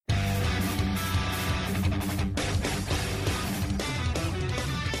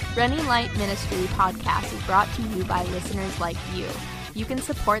Running Light Ministry podcast is brought to you by listeners like you. You can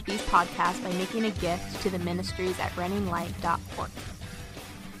support these podcasts by making a gift to the ministries at runninglight.org.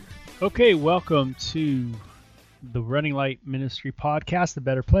 Okay, welcome to the Running Light Ministry podcast, the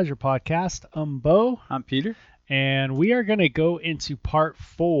Better Pleasure podcast. I'm Bo. I'm Peter. And we are going to go into part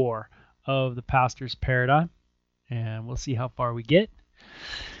 4 of the Pastor's Paradigm, and we'll see how far we get.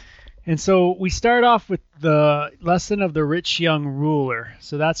 And so we start off with the lesson of the rich young ruler.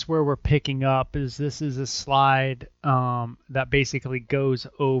 So that's where we're picking up. This is a slide that basically goes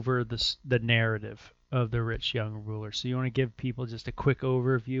over the narrative of the rich young ruler. So you want to give people just a quick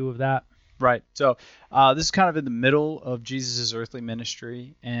overview of that? Right. So this is kind of in the middle of Jesus' earthly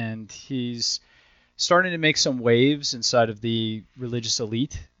ministry, and he's starting to make some waves inside of the religious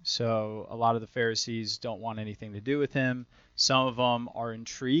elite. So a lot of the Pharisees don't want anything to do with him. Some of them are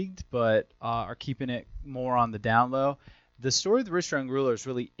intrigued, but are keeping it more on the down low. The story of the rich young ruler is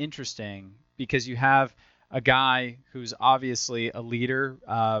really interesting because you have a guy who's obviously a leader.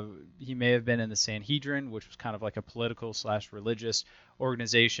 He may have been in the Sanhedrin, which was kind of like a political / religious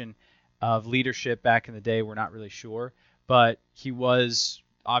organization of leadership back in the day. We're not really sure, but he was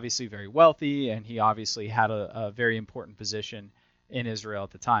obviously very wealthy, and he obviously had a very important position in Israel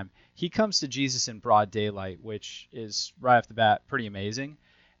at the time. He comes to Jesus in broad daylight, which is right off the bat pretty amazing,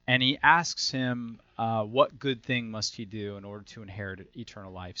 and he asks him what good thing must he do in order to inherit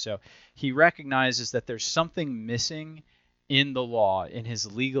eternal life. So he recognizes that there's something missing in the law, in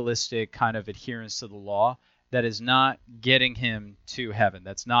his legalistic kind of adherence to the law, that is not getting him to heaven,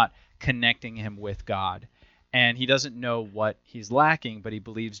 that's not connecting him with God. And he doesn't know what he's lacking, but he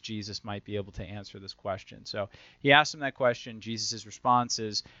believes Jesus might be able to answer this question. So he asks him that question. Jesus' response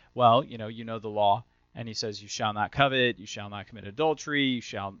is, well, you know the law. And he says, you shall not covet, you shall not commit adultery, you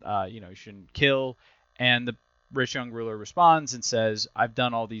shall, you shouldn't kill. And the rich young ruler responds and says, I've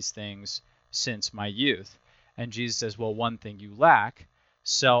done all these things since my youth. And Jesus says, well, one thing you lack,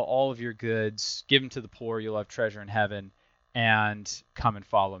 sell all of your goods, give them to the poor, you'll have treasure in heaven, and come and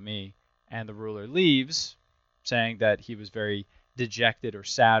follow me. And the ruler leaves, saying that he was very dejected or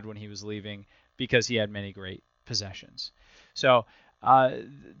sad when he was leaving because he had many great possessions. So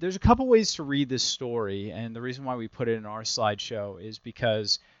there's a couple ways to read this story, and the reason why we put it in our slideshow is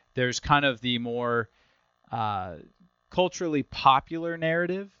because there's kind of the more culturally popular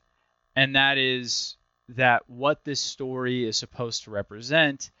narrative, and that is that what this story is supposed to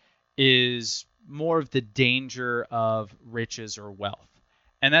represent is more of the danger of riches or wealth.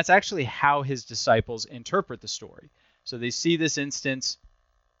 And that's actually how his disciples interpret the story. So they see this instance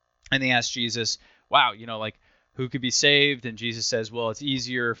and they ask Jesus, wow, who could be saved? And Jesus says, well, it's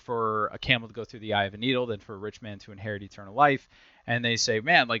easier for a camel to go through the eye of a needle than for a rich man to inherit eternal life. And they say,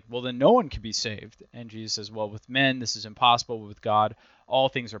 man, well, then no one can be saved. And Jesus says, well, with men, this is impossible, but with God, all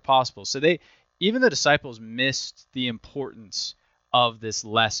things are possible. So even the disciples missed the importance of this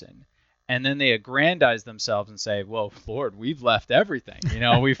lesson. And then they aggrandize themselves and say, well, Lord, we've left everything.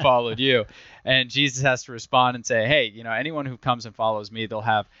 We followed you. And Jesus has to respond and say, hey, anyone who comes and follows me, they'll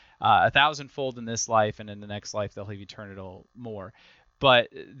have 1,000-fold in this life, and in the next life, they'll have eternal more. But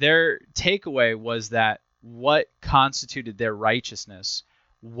their takeaway was that what constituted their righteousness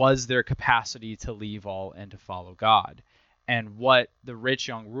was their capacity to leave all and to follow God. And what the rich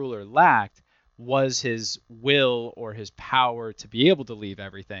young ruler lacked was his will or his power to be able to leave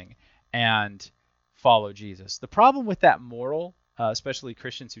everything and follow Jesus. The problem with that moral, especially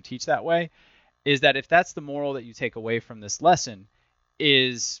Christians who teach that way, is that if that's the moral that you take away from this lesson,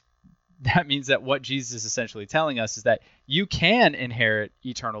 that means that what Jesus is essentially telling us is that you can inherit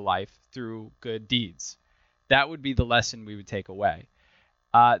eternal life through good deeds. That would be the lesson we would take away.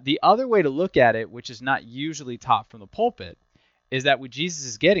 The other way to look at it, which is not usually taught from the pulpit, is that what Jesus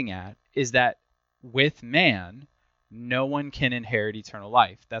is getting at is that with man, no one can inherit eternal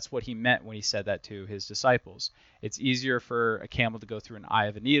life. That's what he meant when he said that to his disciples. It's easier for a camel to go through an eye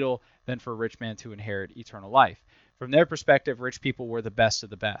of a needle than for a rich man to inherit eternal life. From their perspective, rich people were the best of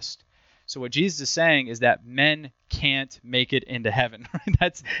the best. So what Jesus is saying is that men can't make it into heaven.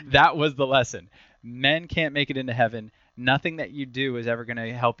 That was the lesson. Men can't make it into heaven. Nothing that you do is ever going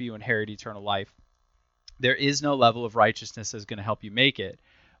to help you inherit eternal life. There is no level of righteousness that's going to help you make it.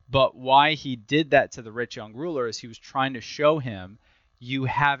 But why he did that to the rich young ruler is he was trying to show him, you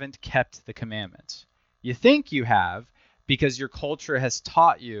haven't kept the commandments. You think you have because your culture has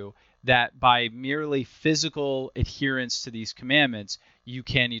taught you that by merely physical adherence to these commandments, you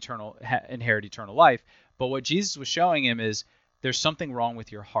can inherit eternal life. But what Jesus was showing him is there's something wrong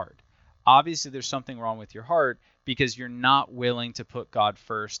with your heart. Obviously, there's something wrong with your heart because you're not willing to put God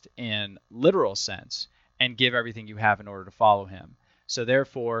first in literal sense and give everything you have in order to follow him. So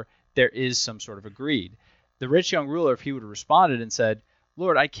therefore, there is some sort of a greed. The rich young ruler, if he would have responded and said,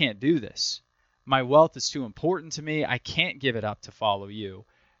 Lord, I can't do this. My wealth is too important to me. I can't give it up to follow you.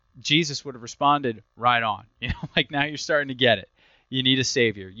 Jesus would have responded, right on. Like now you're starting to get it. You need a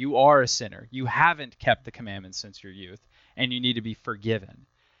savior. You are a sinner. You haven't kept the commandments since your youth, and you need to be forgiven.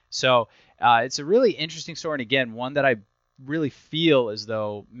 So it's a really interesting story, and again, one that I really feel as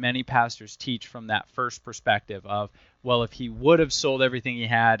though many pastors teach from that first perspective of, well, if he would have sold everything he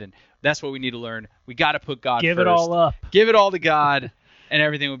had, and that's what we need to learn. We got to put God Give first. it all up. Give it all to God, and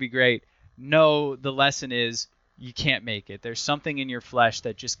everything will be great. No, the lesson is you can't make it. There's something in your flesh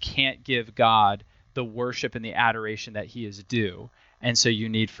that just can't give God the worship and the adoration that he is due. And so you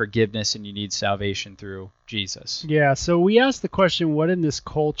need forgiveness and you need salvation through Jesus. Yeah, so we asked the question, what in his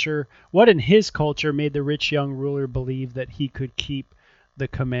culture made the rich young ruler believe that he could keep the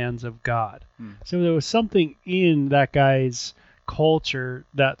commands of God? So there was something in that guy's culture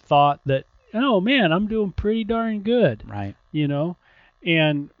that thought that, oh man, I'm doing pretty darn good. Right.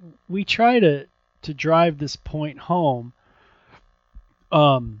 And we try to drive this point home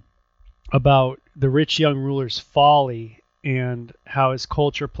about the rich young ruler's folly and how his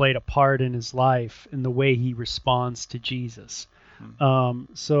culture played a part in his life and the way he responds to Jesus.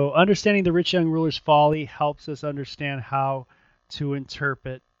 So understanding the rich young ruler's folly helps us understand how to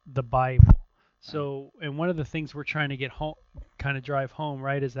interpret the Bible. So, and one of the things we're trying to get home, kind of drive home,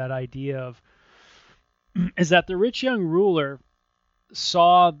 right, is that idea of, is that the rich young ruler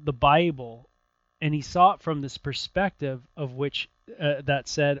saw the Bible and he saw it from this perspective of which that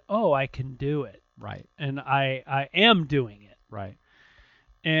said, oh, I can do it. Right. And I am doing it. Right.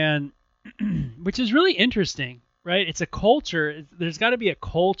 And which is really interesting, right? It's a culture. There's got to be a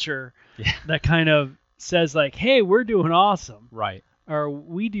culture that kind of says like, hey, we're doing awesome. Right. Or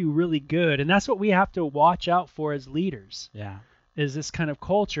we do really good. And that's what we have to watch out for as leaders. Yeah. Is this kind of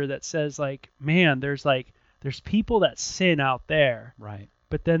culture that says like, man, there's people that sin out there. Right.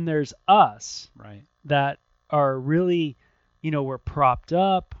 But then there's us. Right. That are really, we're propped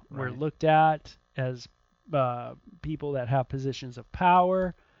up. Right. We're looked at as people that have positions of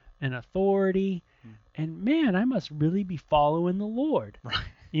power and authority. And man, I must really be following the Lord.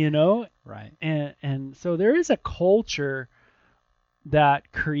 Right. Right. And so there is a culture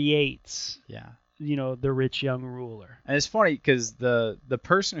that creates the rich young ruler. And it's funny because the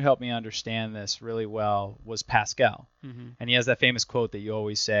person who helped me understand this really well was Pascal. Mm-hmm. And he has that famous quote that you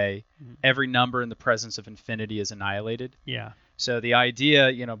always say, every number in the presence of infinity is annihilated. Yeah. So the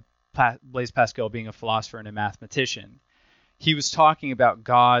idea, Blaise Pascal being a philosopher and a mathematician, he was talking about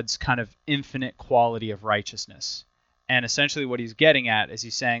God's kind of infinite quality of righteousness. And essentially what he's getting at is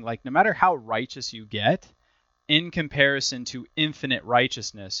he's saying, like, no matter how righteous you get, in comparison to infinite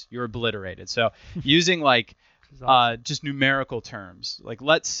righteousness, you're obliterated. So using just numerical terms, like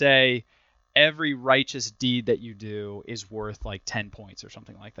let's say every righteous deed that you do is worth like 10 points or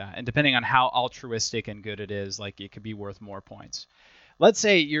something like that. And depending on how altruistic and good it is, like it could be worth more points. Let's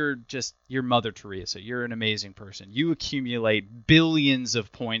say you're Mother Teresa. You're an amazing person. You accumulate billions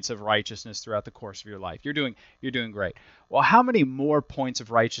of points of righteousness throughout the course of your life. You're doing great. Well, how many more points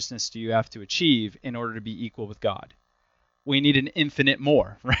of righteousness do you have to achieve in order to be equal with God? We need an infinite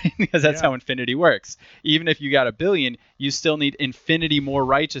more, right? Because that's how infinity works. Even if you got a billion, you still need infinity more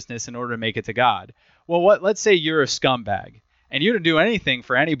righteousness in order to make it to God. Well, let's say you're a scumbag and you don't do anything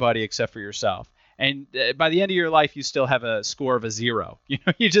for anybody except for yourself. And by the end of your life, you still have a score of a 0. You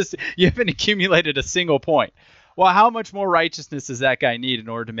haven't accumulated a single point. Well, how much more righteousness does that guy need in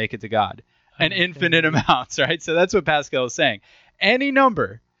order to make it to God? An infinite amounts, right? So that's what Pascal is saying. Any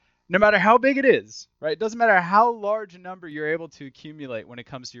number, no matter how big it is, right? It doesn't matter how large a number you're able to accumulate when it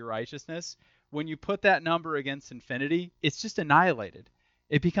comes to your righteousness. When you put that number against infinity, it's just annihilated.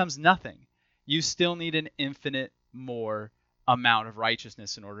 It becomes nothing. You still need an infinite more amount of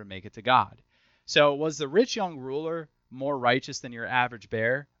righteousness in order to make it to God. So was the rich young ruler more righteous than your average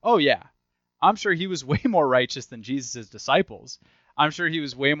bear? Oh, yeah. I'm sure he was way more righteous than Jesus' disciples. I'm sure he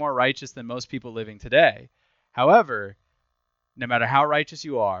was way more righteous than most people living today. However, no matter how righteous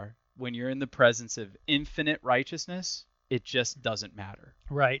you are, when you're in the presence of infinite righteousness, it just doesn't matter.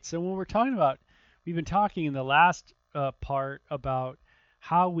 Right. So when we've been talking in the last part about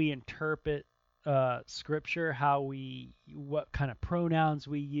how we interpret Scripture, what kind of pronouns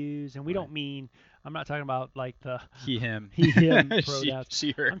we use, and we don't mean, I'm not talking about like the he, him pronouns.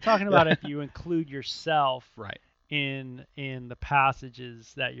 she, her. I'm talking about if you include yourself right in the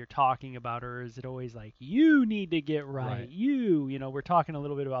passages that you're talking about, or is it always like you need to get right. We're talking a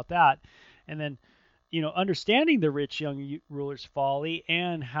little bit about that, and then understanding the rich young ruler's folly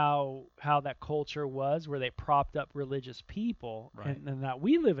and how that culture was where they propped up religious people, Right. and that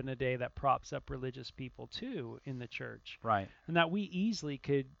we live in a day that props up religious people too in the church, Right. and that we easily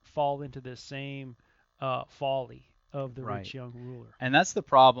could fall into this same folly of the Right. rich young ruler. And that's the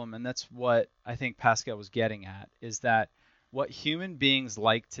problem, and that's what I think Pascal was getting at, is that what human beings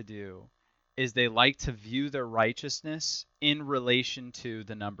like to do is they like to view their righteousness in relation to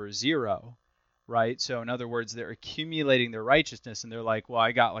the number 0, right? So in other words, they're accumulating their righteousness, and they're like, well,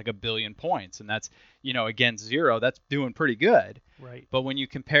 I got like 1 billion points, and that's, against 0, that's doing pretty good. Right. But when you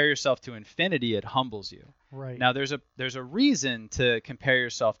compare yourself to infinity, it humbles you. Right. Now, there's a reason to compare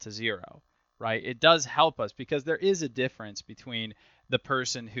yourself to 0. Right? It does help us because there is a difference between the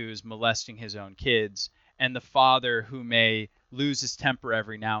person who's molesting his own kids and the father who may lose his temper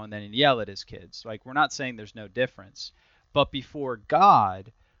every now and then and yell at his kids. Like, we're not saying there's no difference. But before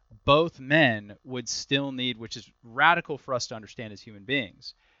God, both men would still need, which is radical for us to understand as human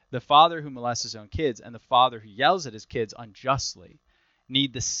beings, the father who molests his own kids and the father who yells at his kids unjustly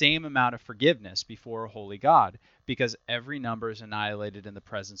need the same amount of forgiveness before a holy God, because every number is annihilated in the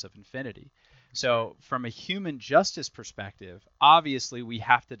presence of infinity. So from a human justice perspective, obviously we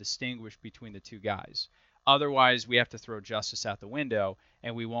have to distinguish between the two guys. Otherwise, we have to throw justice out the window,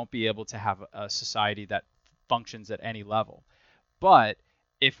 and we won't be able to have a society that functions at any level. But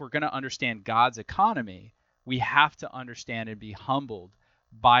if we're going to understand God's economy, we have to understand and be humbled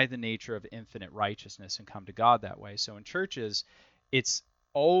by the nature of infinite righteousness and come to God that way. So in churches, it's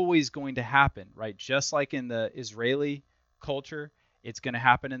always going to happen, right? Just like in the Israeli culture, it's going to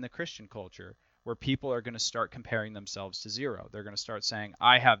happen in the Christian culture, where people are going to start comparing themselves to 0. They're going to start saying,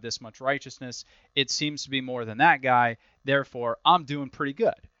 I have this much righteousness. It seems to be more than that guy. Therefore, I'm doing pretty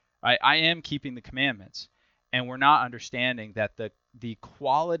good. Right? I am keeping the commandments. And we're not understanding that the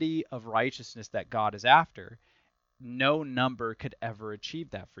quality of righteousness that God is after, no number could ever achieve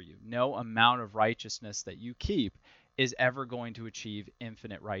that for you. No amount of righteousness that you keep is ever going to achieve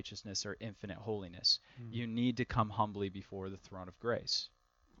infinite righteousness or infinite holiness. Mm-hmm. You need to come humbly before the throne of grace.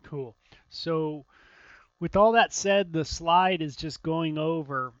 Cool. So with all that said, the slide is just going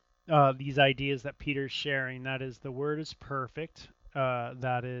over these ideas that Peter's sharing. That is, the word is perfect.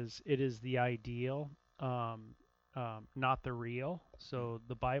 That is, it is the ideal, not the real. So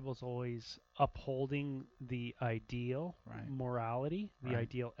the Bible's always upholding the ideal morality, the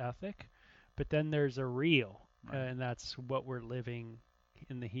ideal ethic. But then there's a real. And that's what we're living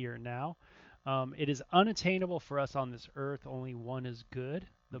in the here and now. It is unattainable for us on this earth. Only one is good,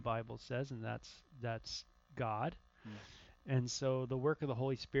 the Bible says, and that's God. And so the work of the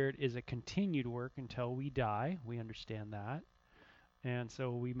Holy Spirit is a continued work until we die. We understand that. And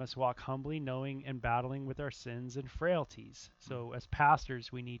so we must walk humbly, knowing and battling with our sins and frailties. So as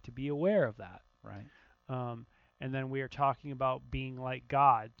pastors, we need to be aware of that. Right. And then we are talking about being like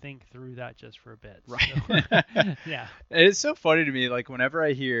God. Think through that just for a bit. Right. So, yeah. It's so funny to me, like whenever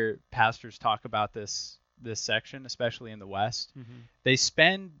I hear pastors talk about this section, especially in the West, they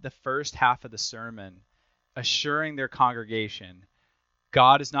spend the first half of the sermon assuring their congregation,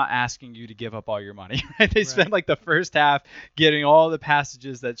 God is not asking you to give up all your money. Right? They spend like the first half getting all the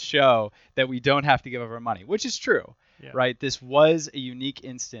passages that show that we don't have to give up our money, which is true. Yeah. Right? This was a unique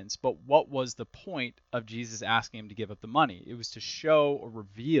instance, but what was the point of Jesus asking him to give up the money? It was to show or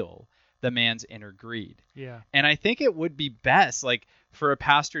reveal the man's inner greed. Yeah. And I think it would be best, like, for a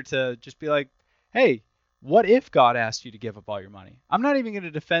pastor to just be like, hey, what if God asked you to give up all your money? I'm not even going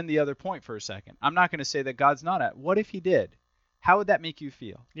to defend the other point for a second. I'm not going to say that God's not at. What if he did? How would that make you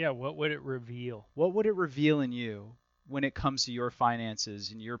feel? Yeah, what would it reveal? What would it reveal in you when it comes to your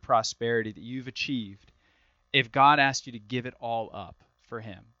finances and your prosperity that you've achieved? If God asked you to give it all up for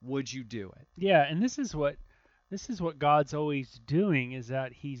him, would you do it? Yeah, and this is what God's always doing, is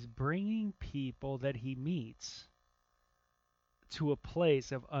that he's bringing people that he meets to a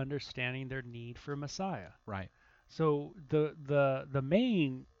place of understanding their need for Messiah. Right. So the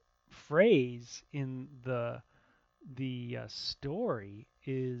main phrase in the story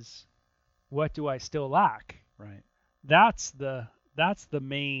is, what do I still lack? Right. That's the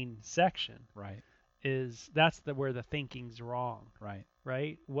main section. Right. That's where the thinking's wrong. Right.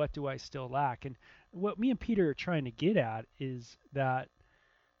 Right? What do I still lack? And what me and Peter are trying to get at is that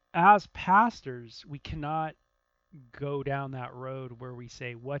as pastors, we cannot go down that road where we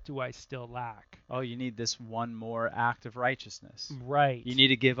say, what do I still lack? Oh, you need this one more act of righteousness. Right. You need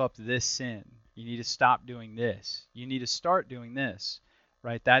to give up this sin. You need to stop doing this. You need to start doing this.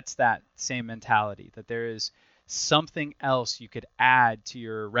 Right? That's that same mentality, that there is something else you could add to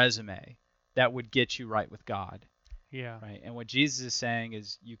your resume that would get you right with God. Yeah. right? And what Jesus is saying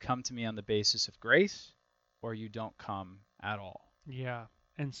is, you come to me on the basis of grace, or you don't come at all. Yeah.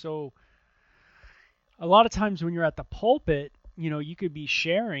 And so a lot of times when you're at the pulpit, you could be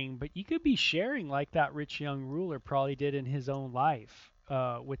sharing, but you could be sharing like that rich young ruler probably did in his own life,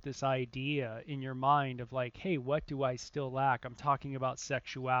 with this idea in your mind of like, hey, what do I still lack? I'm talking about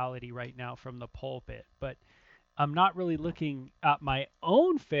sexuality right now from the pulpit, but I'm not really looking at my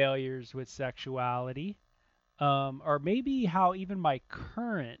own failures with sexuality, or maybe how even my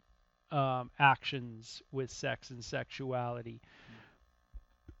current actions with sex and sexuality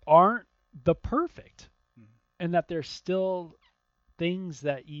aren't the perfect, Mhm. and that there's still things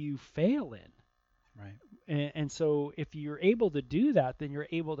that you fail in. Right. And so if you're able to do that, then you're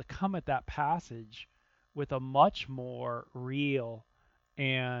able to come at that passage with a much more real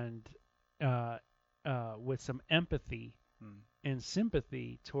and with some empathy Mm. and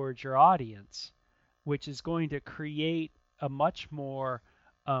sympathy towards your audience, which is going to create a much more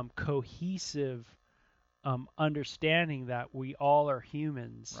cohesive understanding that we all are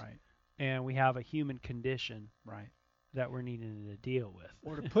humans, Right. and we have a human condition Right. that we're needing to deal with.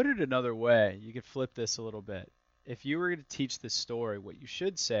 Or to put it another way, you could flip this a little bit. If you were to teach this story, what you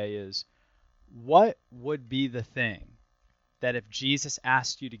should say is, what would be the thing that if Jesus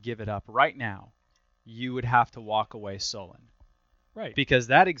asked you to give it up right now, you would have to walk away sullen? Right. Because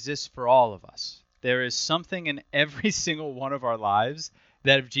that exists for all of us. There is something in every single one of our lives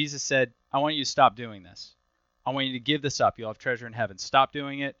that if Jesus said, I want you to stop doing this, I want you to give this up, you'll have treasure in heaven, stop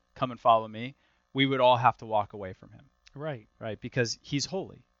doing it, come and follow me, we would all have to walk away from him. Right. Right? Because he's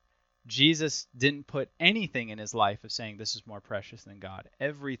holy. Jesus didn't put anything in his life of saying this is more precious than God.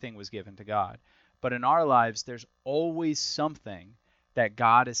 Everything was given to God. But in our lives, there's always something that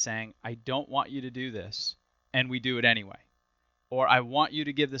God is saying, I don't want you to do this, and we do it anyway. Or I want you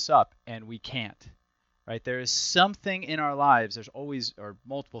to give this up, and we can't. Right? There is something in our lives, there's always, or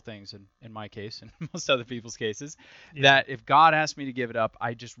multiple things in my case, and most other people's cases, that if God asked me to give it up,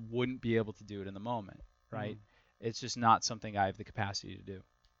 I just wouldn't be able to do it in the moment. Right? It's just not something I have the capacity to do.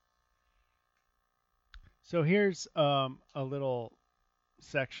 So here's a little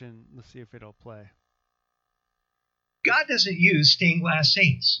section. Let's see if it'll play. God doesn't use stained glass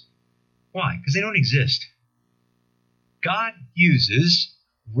saints. Why? Because they don't exist. God uses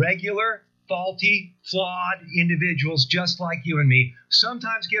regular, faulty, flawed individuals just like you and me.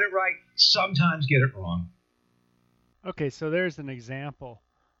 Sometimes get it right, sometimes get it wrong. Okay, so there's an example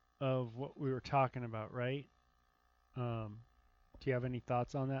of what we were talking about, right? Do you have any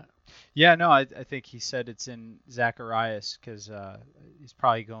thoughts on that? Yeah, no, I think he said it's in Zacharias, because he's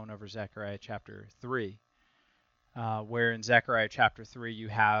probably going over Zechariah chapter 3, where in Zechariah chapter 3 you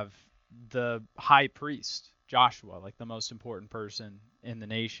have the high priest, Joshua, like the most important person in the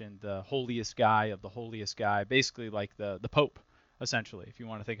nation, the holiest guy of the holiest guy, basically like the Pope, essentially, if you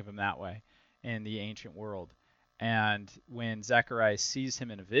want to think of him that way, in the ancient world. And when Zacharias sees him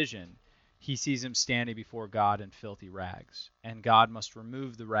in a vision, he sees him standing before God in filthy rags, and God must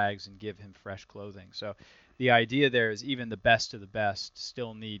remove the rags and give him fresh clothing. So the idea there is even the best of the best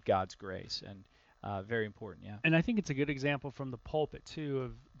still need God's grace, and very important, yeah. And I think it's a good example from the pulpit, too,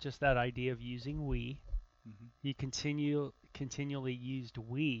 of just that idea of using we. Mm-hmm. He continually used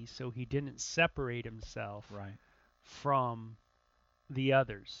we, so he didn't separate himself Right. from the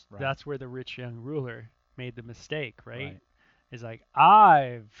others. Right. That's where the rich young ruler made the mistake, right? Right. Is like,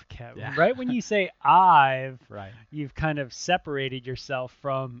 I've kept, Yeah. right when you say I've, Right. you've kind of separated yourself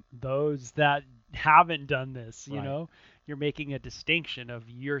from those that haven't done this, you Right. know? You're making a distinction of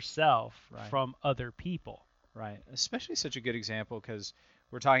yourself Right. from other people. Right. Especially such a good example because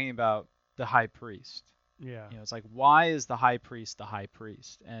we're talking about the high priest. Yeah. You know, it's like, why is the high priest the high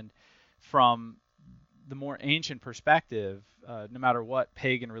priest? And from the more ancient perspective, no matter what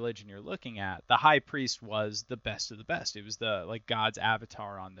pagan religion you're looking at, the high priest was the best of the best. It was the like God's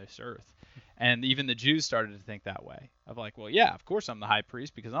avatar on this earth. And even the Jews started to think that way of like, well, yeah, of course I'm the high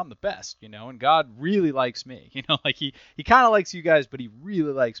priest because I'm the best, you know, and God really likes me, you know, like he kind of likes you guys, but he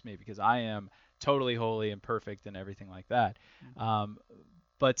really likes me because I am totally holy and perfect and everything like that.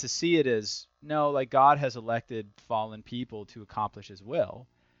 But to see it as, no, like God has elected fallen people to accomplish his will,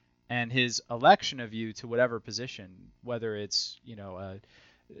 and his election of you to whatever position, whether it's, you know, a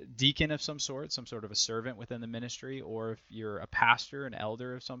deacon of some sort of a servant within the ministry, or if you're a pastor, an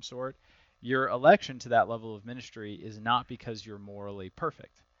elder of some sort, your election to that level of ministry is not because you're morally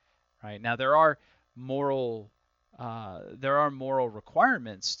perfect, right? Now there are moral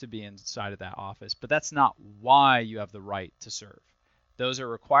requirements to be inside of that office, but that's not why you have the right to serve. Those are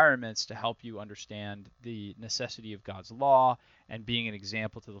requirements to help you understand the necessity of God's law and being an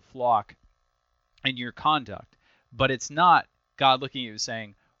example to the flock in your conduct. But it's not God looking at you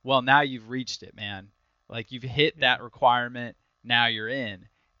saying, well, now you've reached it, man. Like you've hit that requirement. Now you're in.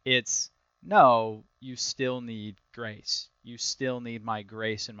 It's no, you still need grace. You still need my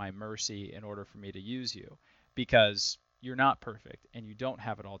grace and my mercy in order for me to use you, because you're not perfect and you don't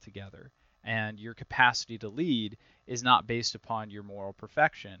have it all together. And your capacity to lead is not based upon your moral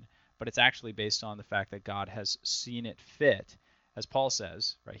perfection, but it's actually based on the fact that God has seen it fit, as Paul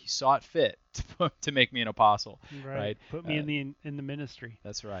says, right? He saw it fit to make me an apostle, right? Put me in the ministry.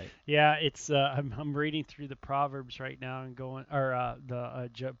 That's right. Yeah, it's I'm reading through the Proverbs right now and going, or the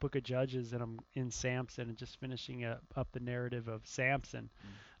Book of Judges, and I'm in Samson and just finishing up the narrative of Samson,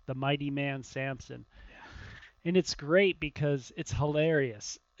 the mighty man Samson. Yeah. And it's great because it's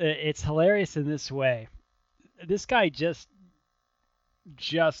hilarious. It's hilarious in this way. This guy just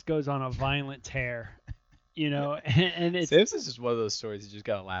goes on a violent tear, and it's Samson's just one of those stories you just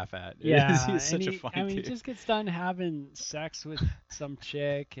gotta laugh at. Yeah, He's such a funny dude. he just gets done having sex with some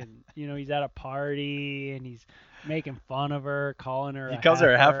chick, and he's at a party and he's making fun of her, calling her. He calls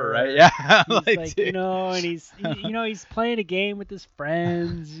her a heifer, right? Yeah. He's and he's playing a game with his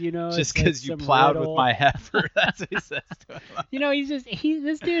friends. Just because you plowed with my heifer, that's what he says to him.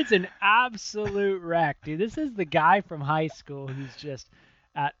 This dude's an absolute wreck, dude. This is the guy from high school who's just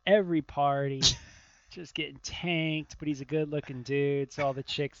at every party. Just getting tanked, but he's a good-looking dude, so all the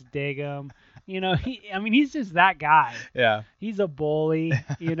chicks dig him. He's just that guy. Yeah. He's a bully,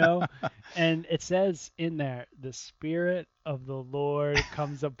 And it says in there, the Spirit of the Lord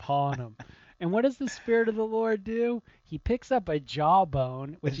comes upon him. And what does the Spirit of the Lord do? He picks up a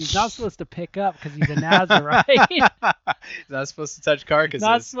jawbone, which he's not supposed to pick up because he's a Nazarite. He's not supposed to touch carcasses.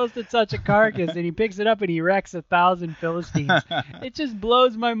 Not supposed to touch a carcass, and he picks it up and he wrecks 1,000 Philistines. It just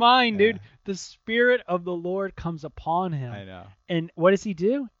blows my mind, dude. The Spirit of the Lord comes upon him. I know. And what does he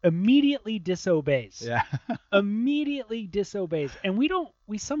do? Immediately disobeys. Yeah. Immediately disobeys. And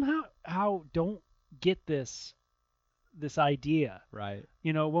we somehow don't get this idea. Right.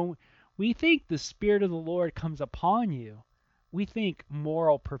 When we think the Spirit of the Lord comes upon you, we think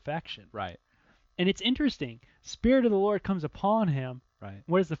moral perfection. Right. And it's interesting. Spirit of the Lord comes upon him. Right.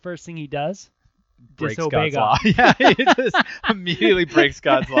 What is the first thing he does? Breaks Disobey God's God. law. Yeah, he just immediately breaks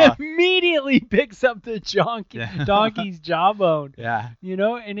God's law. Immediately picks up the donkey's jawbone. Yeah.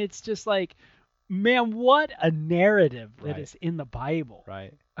 And it's just like, man, what a narrative that Right. is in the Bible.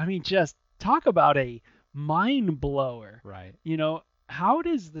 Right. I mean, just talk about a mind blower. Right. How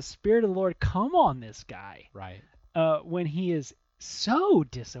does the Spirit of the Lord come on this guy Right. when he is so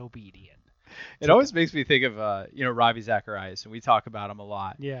disobedient? It always makes me think of Ravi Zacharias, and we talk about him a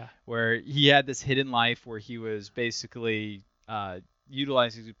lot. Yeah. Where he had this hidden life where he was basically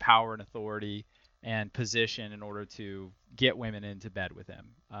utilizing his power and authority and position in order to get women into bed with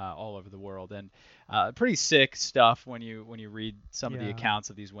him all over the world, and pretty sick stuff when you read some of the accounts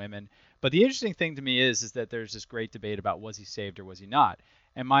of these women. But the interesting thing to me is that there's this great debate about was he saved or was he not.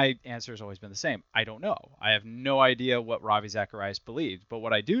 And my answer has always been the same. I don't know. I have no idea what Ravi Zacharias believed. But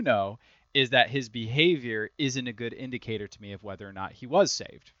what I do know is that his behavior isn't a good indicator to me of whether or not he was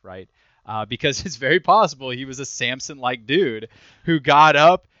saved, right? Because it's very possible he was a Samson-like dude who got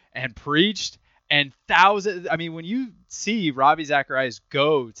up and preached, and when you see Ravi Zacharias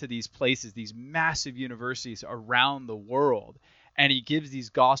go to these places, these massive universities around the world, and he gives these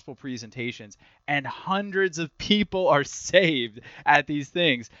gospel presentations, and hundreds of people are saved at these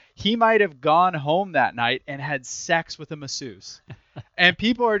things, he might have gone home that night and had sex with a masseuse. And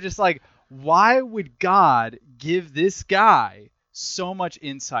people are just like, why would God give this guy so much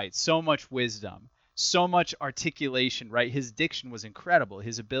insight, so much wisdom, so much articulation, right? His diction was incredible.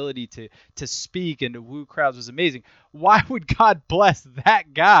 His ability to speak and to woo crowds was amazing. Why would God bless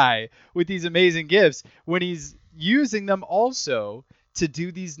that guy with these amazing gifts when he's using them also to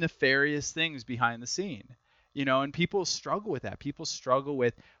do these nefarious things behind the scene? And people struggle with that. People struggle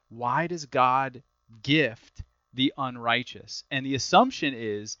with, why does God gift the unrighteous? And the assumption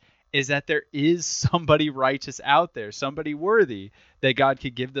is that there is somebody righteous out there, somebody worthy that God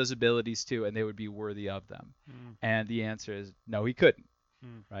could give those abilities to, and they would be worthy of them. And the answer is no, he couldn't,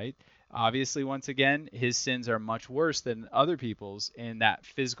 right? Obviously, once again, his sins are much worse than other people's in that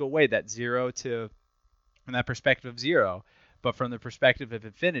physical way, from that perspective of zero. But from the perspective of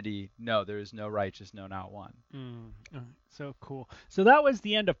infinity, no, there is no righteous, no, not one. So cool. So that was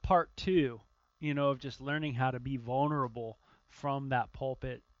the end of part 2, of just learning how to be vulnerable from that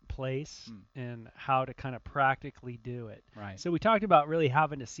pulpit place and how to kind of practically do it. Right. So we talked about really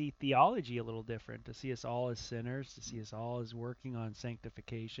having to see theology a little different, to see us all as sinners, to see us all as working on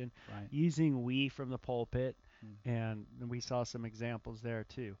sanctification, Right. using we from the pulpit, Mm. and we saw some examples there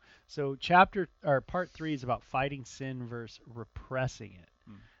too. So part 3 is about fighting sin versus repressing it.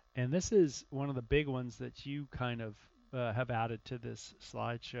 And this is one of the big ones that you kind of have added to this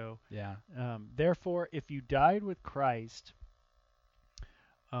slideshow. Yeah. Therefore, if you died with Christ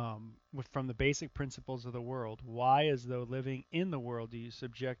from the basic principles of the world, why, as though living in the world, do you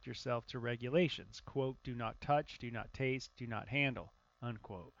subject yourself to regulations? Quote, do not touch, do not taste, do not handle,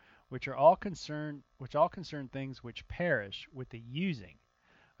 unquote, which all concern things which perish with the using,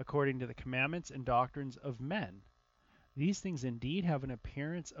 according to the commandments and doctrines of men. These things indeed have an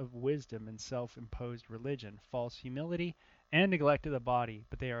appearance of wisdom and self-imposed religion, false humility, and neglect of the body,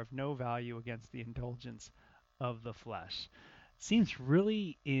 but they are of no value against the indulgence of the flesh. It seems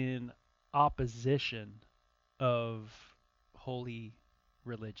really in opposition of holy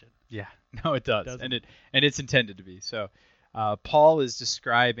religion. Yeah, no, it does, Doesn't and it's intended to be. So, Paul is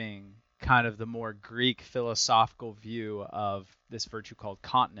describing kind of the more Greek philosophical view of this virtue called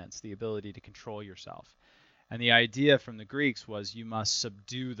continence, the ability to control yourself. And the idea from the Greeks was you must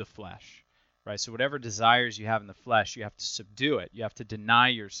subdue the flesh, right? So whatever desires you have in the flesh, you have to subdue it. You have to deny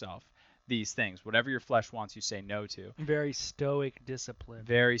yourself these things. Whatever your flesh wants, you say no to. Very stoic discipline.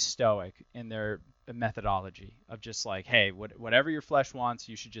 Very stoic in their methodology of just like, hey, whatever your flesh wants,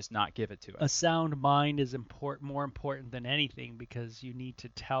 you should just not give it to it. A sound mind is more important than anything, because you need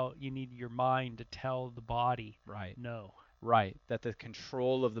your mind to tell the body Right. no. Right, that the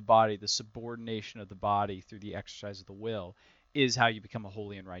control of the body, the subordination of the body through the exercise of the will is how you become a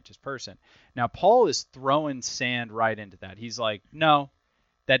holy and righteous person. Now, Paul is throwing sand right into that. He's like, no,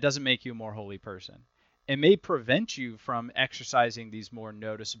 that doesn't make you a more holy person. It may prevent you from exercising these more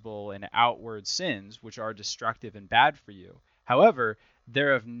noticeable and outward sins, which are destructive and bad for you. However,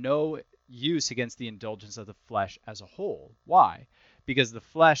 they're of no use against the indulgence of the flesh as a whole. Why? Because the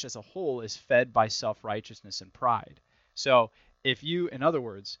flesh as a whole is fed by self-righteousness and pride. So in other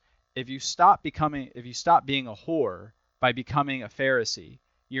words, if you stop being a whore by becoming a Pharisee,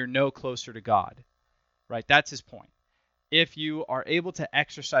 you're no closer to God, right? That's his point. If you are able to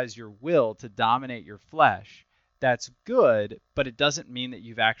exercise your will to dominate your flesh, that's good, but it doesn't mean that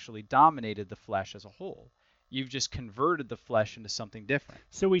you've actually dominated the flesh as a whole. You've just converted the flesh into something different.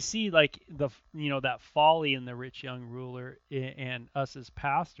 So we see like that folly in the rich young ruler, and us as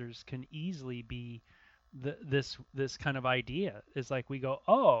pastors can easily be this kind of idea. Is like we go,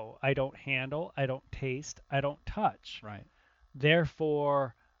 oh, I don't handle, I don't taste, I don't touch. Right.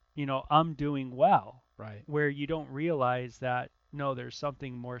 Therefore, I'm doing well. Right. Where you don't realize that, no, there's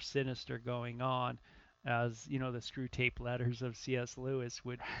something more sinister going on, as the screw tape letters of C.S. Lewis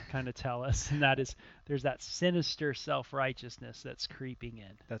would kind of tell us, and that is there's that sinister self-righteousness that's creeping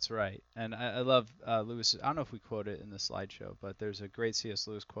in. That's right. And I love Lewis. I don't know if we quote it in the slideshow, but there's a great C.S.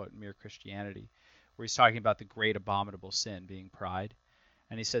 Lewis quote in Mere Christianity where he's talking about the great abominable sin being pride.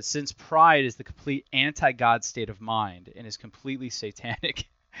 And he said, since pride is the complete anti-God state of mind and is completely satanic,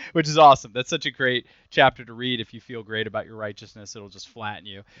 which is awesome. That's such a great chapter to read. If you feel great about your righteousness, it'll just flatten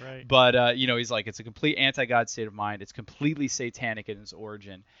you. Right. But, he's like, it's a complete anti-God state of mind. It's completely satanic in its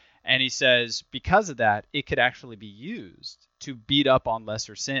origin. And he says, because of that, it could actually be used to beat up on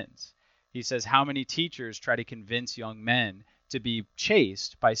lesser sins. He says, how many teachers try to convince young men to be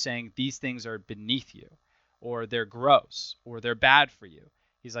chaste by saying these things are beneath you, or they're gross, or they're bad for you.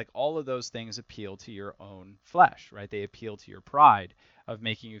 He's like, all of those things appeal to your own flesh, right? They appeal to your pride of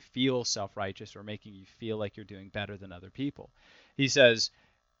making you feel self-righteous or making you feel like you're doing better than other people. He says,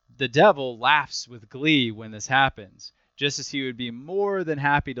 the devil laughs with glee when this happens, just as he would be more than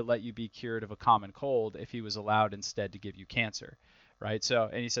happy to let you be cured of a common cold if he was allowed instead to give you cancer, right? So,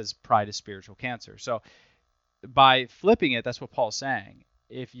 and he says pride is spiritual cancer. So by flipping it, that's what Paul's saying.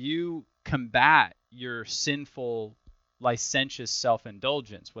 If you combat your sinful, licentious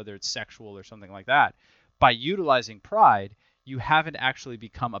self-indulgence, whether it's sexual or something like that, by utilizing pride, you haven't actually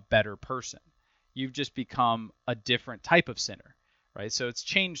become a better person. You've just become a different type of sinner, right? So it's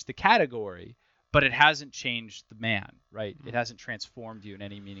changed the category, but it hasn't changed the man, right? It hasn't transformed you in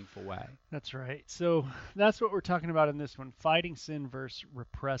any meaningful way. That's right. So that's what we're talking about in this one, fighting sin versus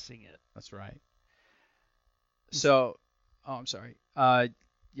repressing it. That's right. So, I'm sorry.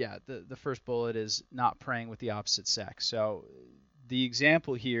 The first bullet is not praying with the opposite sex. So the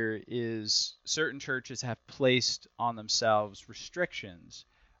example here is certain churches have placed on themselves restrictions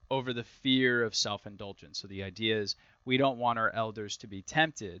over the fear of self-indulgence. So the idea is we don't want our elders to be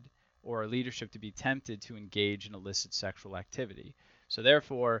tempted or our leadership to be tempted to engage in illicit sexual activity. So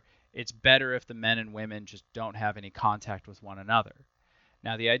therefore, it's better if the men and women just don't have any contact with one another.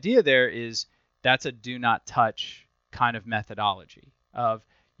 Now, the idea there is that's a do not touch kind of methodology of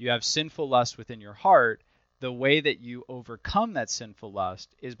you have sinful lust within your heart. The way that you overcome that sinful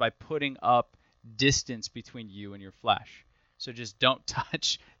lust is by putting up distance between you and your flesh. So just don't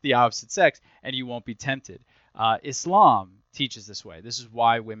touch the opposite sex and you won't be tempted. Islam teaches this way. This is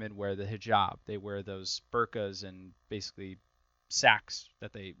why women wear the hijab. They wear those burqas and basically sacks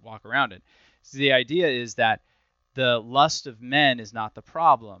that they walk around in. So the idea is that the lust of men is not the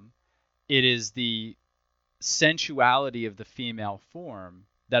problem. It is the sensuality of the female form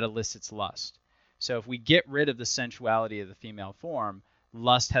that elicits lust. So if we get rid of the sensuality of the female form,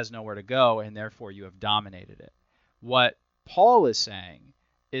 lust has nowhere to go, and therefore you have dominated it. What Paul is saying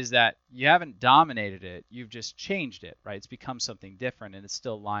is that you haven't dominated it, you've just changed it, right? It's become something different, and it's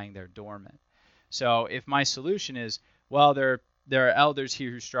still lying there dormant. So if my solution is, well, there are elders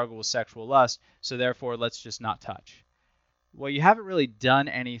here who struggle with sexual lust, so therefore let's just not touch. Well, you haven't really done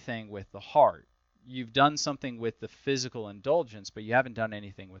anything with the heart. You've done something with the physical indulgence, but you haven't done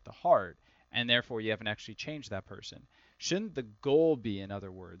anything with the heart, and therefore you haven't actually changed that person. Shouldn't the goal be, in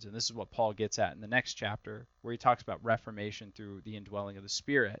other words, and this is what Paul gets at in the next chapter, where he talks about reformation through the indwelling of the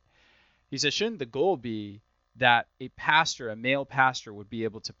Spirit. He says, shouldn't the goal be that a pastor, a male pastor, would be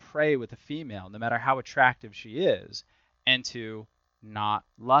able to pray with a female, no matter how attractive she is, and to not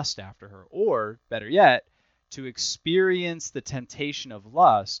lust after her, or, better yet, to experience the temptation of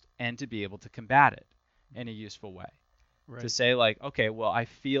lust and to be able to combat it in a useful way. Right. To say, like, okay, well, I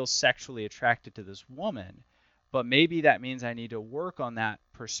feel sexually attracted to this woman, but maybe that means I need to work on that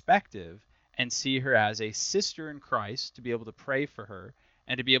perspective and see her as a sister in Christ, to be able to pray for her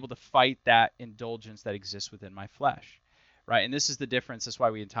and to be able to fight that indulgence that exists within my flesh, right? And this is the difference. That's why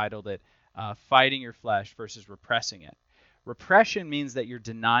we entitled it Fighting Your Flesh versus Repressing It. Repression means that you're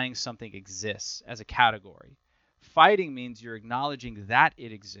denying something exists as a category. Fighting means you're acknowledging that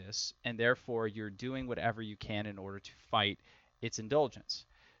it exists, and therefore you're doing whatever you can in order to fight its indulgence.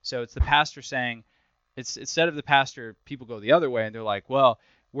 So it's the pastor saying, it's instead of the pastor, people go the other way and they're like, well,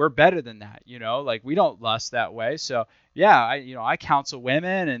 we're better than that, like we don't lust that way. So yeah, I counsel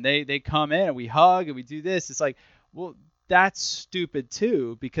women and they come in and we hug and we do this. It's like, well, that's stupid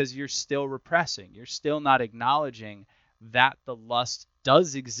too, because you're still repressing. You're still not acknowledging that the lust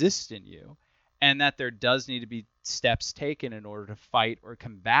does exist in you and that there does need to be steps taken in order to fight or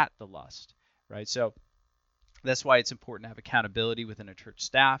combat the lust, right? So that's why it's important to have accountability within a church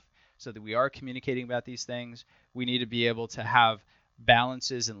staff, so that we are communicating about these things. We need to be able to have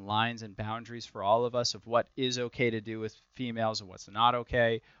balances and lines and boundaries for all of us of what is okay to do with females and what's not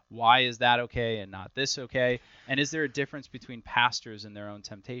okay. Why is that okay and not this okay? And is there a difference between pastors and their own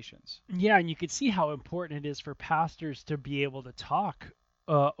temptations? Yeah, and you can see how important it is for pastors to be able to talk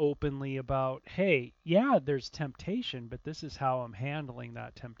openly about, hey, yeah, there's temptation, but this is how I'm handling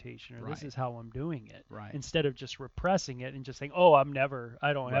that temptation, or this is how I'm doing it. Right. Instead of just repressing it and just saying, oh, I don't ever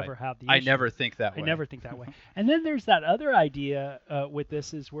have the issue. I never think that way. I never think that way. And then there's that other idea with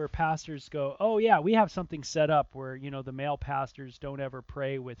this is where pastors go, oh yeah, we have something set up where, the male pastors don't ever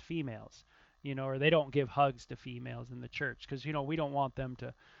pray with females, or they don't give hugs to females in the church because, we don't want them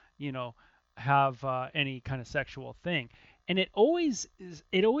to, have any kind of sexual thing. And it always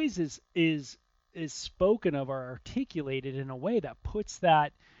is spoken of or articulated in a way that puts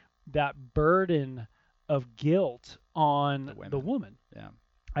that burden of guilt on the woman. Yeah.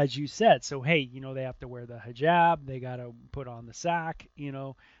 As you said. So, hey, they have to wear the hijab, they got to put on the sack,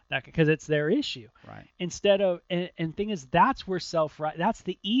 that because it's their issue. Right. Instead of, and thing is, that's where that's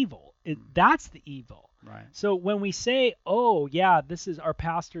the evil. That's the evil. Right. So when we say, oh yeah, this is our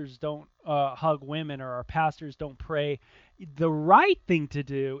pastors don't hug women, or our pastors don't pray, the right thing to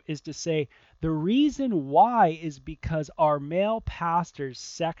do is to say the reason why is because our male pastors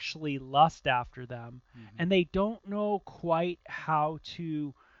sexually lust after them, and they don't know quite how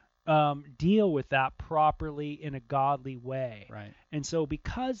to deal with that properly in a godly way. Right. And so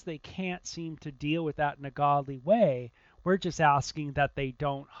because they can't seem to deal with that in a godly way, we're just asking that they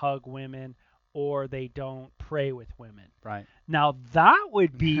don't hug women or they don't pray with women. Right. Now that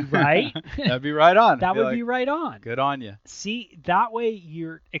would be right. That'd be right on. That would be right on. Good on you. See, that way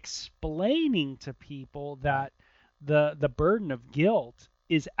you're explaining to people that the burden of guilt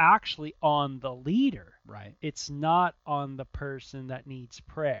is actually on the leader. Right. It's not on the person that needs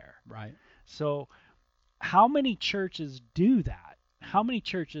prayer. Right. So how many churches do that? how many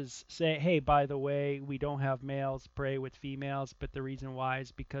churches say, hey, by the way, we don't have males pray with females, but the reason why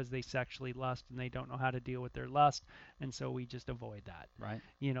is because they sexually lust and they don't know how to deal with their lust, and so we just avoid that. Right.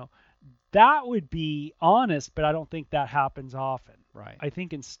 That would be honest, but I don't think that happens often. Right. I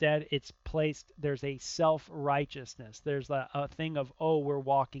think instead it's placed, there's a self-righteousness. There's a thing of, oh, we're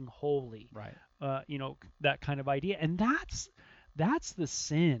walking holy. Right. That kind of idea. And that's the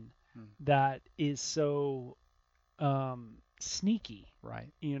sin that is so sneaky.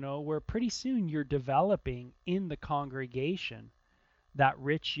 Right. Where pretty soon you're developing in the congregation that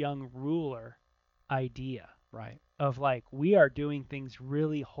rich young ruler idea. Right. Of like, we are doing things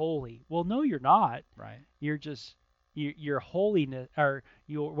really holy. Well, no, you're not. Right. You're just your holiness, or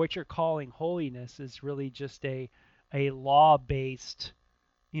what you're calling holiness, is really just a law-based,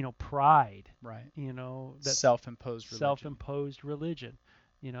 pride. Right. That's self-imposed religion.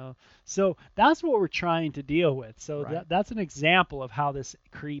 So that's what we're trying to deal with. So Right. that's an example of how this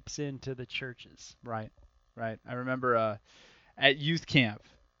creeps into the churches. Right. Right. I remember at youth camp,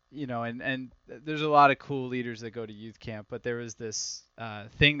 and there's a lot of cool leaders that go to youth camp, but there was this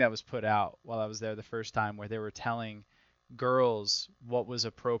thing that was put out while I was there the first time where they were telling girls what was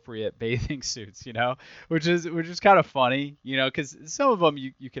appropriate bathing suits, which is kind of funny, because some of them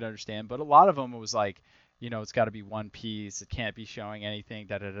you can understand, but a lot of them it was like, it's got to be one piece, it can't be showing anything,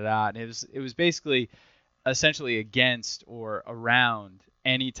 da da da da. And it was basically essentially against or around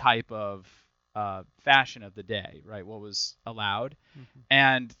any type of fashion of the day, right? What was allowed. Mm-hmm.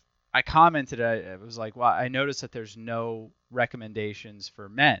 And I commented, I was like, well, I noticed that there's no recommendations for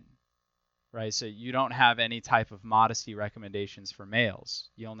men, right? So you don't have any type of modesty recommendations for males.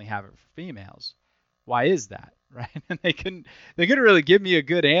 You only have it for females. Why is that, right? And they couldn't really give me a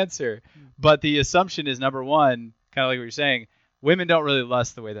good answer. But the assumption is, number one, kind of like what you're saying, women don't really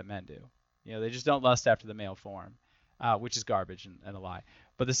lust the way that men do. They just don't lust after the male form, which is garbage and a lie.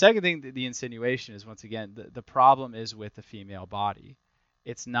 But the second thing, the insinuation is, once again, the problem is with the female body.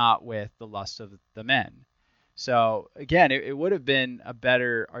 It's not with the lust of the men. So again, it would have been a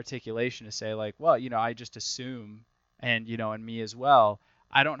better articulation to say like, well, I just assume, and and me as well,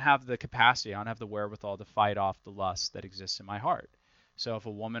 I don't have the capacity, I don't have the wherewithal to fight off the lust that exists in my heart. So if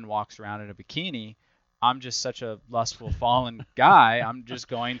a woman walks around in a bikini, I'm just such a lustful, fallen guy. I'm just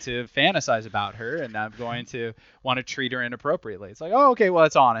going to fantasize about her, and I'm going to want to treat her inappropriately. It's like, oh, okay, well,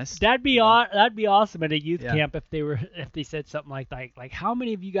 it's honest. That'd be awesome at a youth Yeah. camp if they said something like how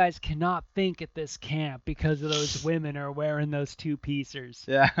many of you guys cannot think at this camp because of those women are wearing those two-piecers?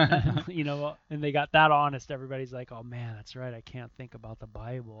 Yeah. And they got that honest. Everybody's like, oh man, that's right. I can't think about the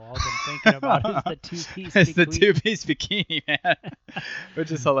Bible. All I'm thinking about is the two-piece. It's the two-piece bikini, man,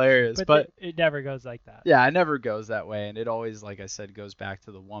 which is hilarious. But it never goes like that. yeah, it never goes that way, and it always, like I said, goes back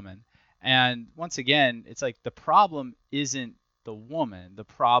to the woman. And once again, it's like the problem isn't the woman, the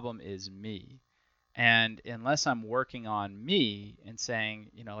problem is me. And unless I'm working on me and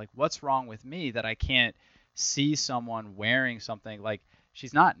saying, like, what's wrong with me that I can't see someone wearing something, like,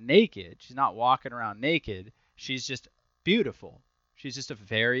 she's not naked, she's not walking around naked, she's just beautiful, she's just a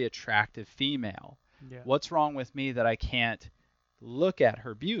very attractive female. Yeah. What's wrong with me that I can't look at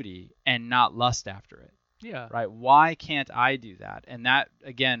her beauty and not lust after it? Yeah. Right? Why can't I do that? And that,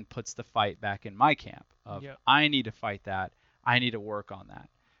 again, puts the fight back in my camp of, Yeah. I need to fight that. I need to work on that,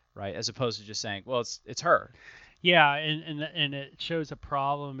 right? As opposed to just saying, well, it's her. Yeah, and it shows a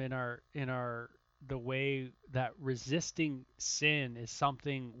problem in the way that resisting sin is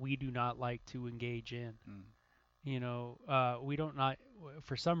something we do not like to engage in. We don't not,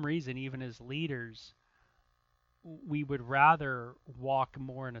 for some reason, even as leaders, we would rather walk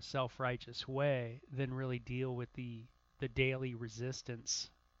more in a self-righteous way than really deal with the daily resistance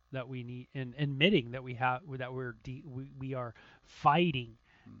that we need, and admitting that we are fighting.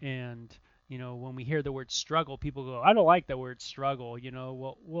 And when we hear the word struggle, people go, I don't like the word struggle.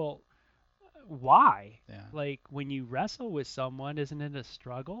 Well, why? Yeah. Like, when you wrestle with someone, isn't it a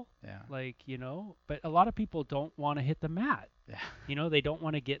struggle? Yeah. Like, but a lot of people don't want to hit the mat. Yeah. They don't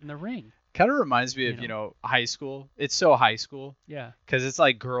want to get in the ring. Kind of reminds me of, high school. It's so high school. Yeah. Because it's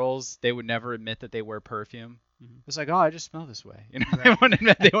like girls, they would never admit that they wear perfume. Mm-hmm. It's like, oh, I just smell this way. Right. They wouldn't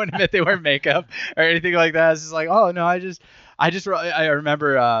admit they wear makeup or anything like that. It's just like, oh no, I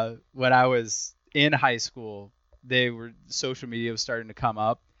remember when I was in high school, social media was starting to come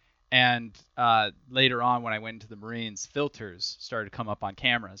up, and later on when I went into the Marines, filters started to come up on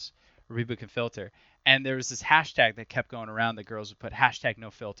cameras where people can filter, and there was this hashtag that kept going around that girls would put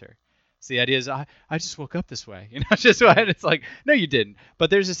 #NoFilter. So the idea is, I just woke up this way, just what it's like. No, you didn't. But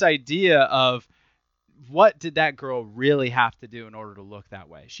there's this idea of, what did that girl really have to do in order to look that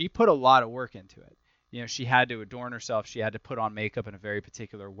way? She put a lot of work into it. She had to adorn herself. She had to put on makeup in a very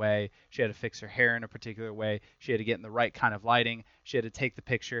particular way. She had to fix her hair in a particular way. She had to get in the right kind of lighting. She had to take the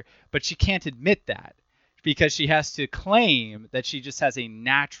picture. But she can't admit that because she has to claim that she just has a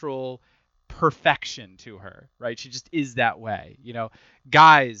natural perfection to her, right? She just is that way.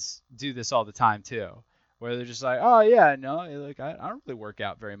 Guys do this all the time too, where they're just like, oh yeah, no, like I don't really work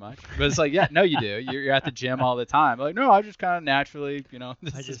out very much, but it's like, yeah, no, you do. You're at the gym all the time. Like, no, I just kind of naturally,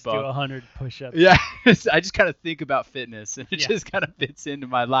 this I is just do fun. 100 push-ups. Yeah, I just kind of think about fitness, and it just kind of fits into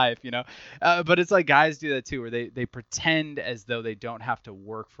my life, But it's like guys do that too, where they pretend as though they don't have to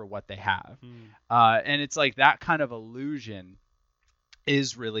work for what they have, and it's like that kind of illusion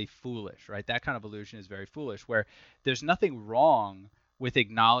is really foolish, right? That kind of illusion is very foolish, where there's nothing wrong with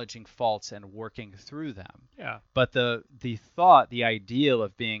acknowledging faults and working through them. Yeah. But the thought, the ideal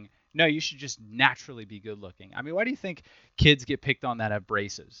of being, no, you should just naturally be good looking. I mean, why do you think kids get picked on that have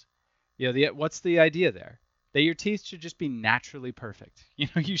braces? What's the idea there? That your teeth should just be naturally perfect.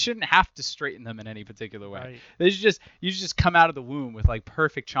 You shouldn't have to straighten them in any particular way. Right. You should just come out of the womb with like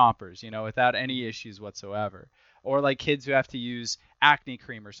perfect chompers, without any issues whatsoever. Or like kids who have to use acne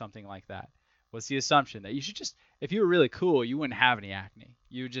cream or something like that. What's the assumption? That you should just, if you were really cool, you wouldn't have any acne.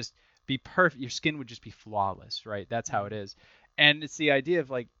 You would just be perfect. Your skin would just be flawless, right? That's how it is. And it's the idea of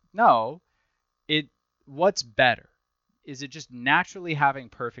like, no, what's better? Is it just naturally having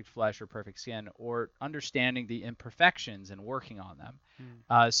perfect flesh or perfect skin, or understanding the imperfections and working on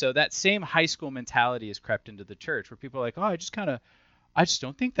them? So that same high school mentality has crept into the church, where people are like, oh, I just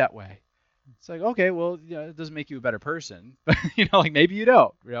don't think that way. It's like, okay, well, it doesn't make you a better person, but like maybe you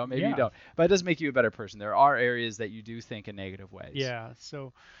don't, maybe you don't, but it does make you a better person. There are areas that you do think in negative ways. Yeah.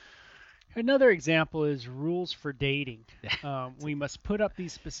 So another example is rules for dating. We must put up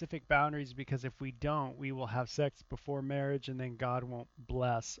these specific boundaries, because if we don't, we will have sex before marriage, and then God won't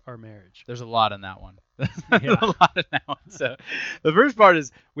bless our marriage. There's a lot in that one. A lot in that one. So the first part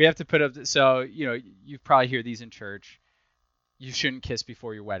is we have to put up. So you probably hear these in church. You shouldn't kiss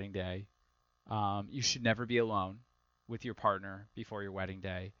before your wedding day. You should never be alone with your partner before your wedding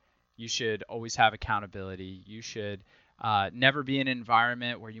day. You should always have accountability. You should never be in an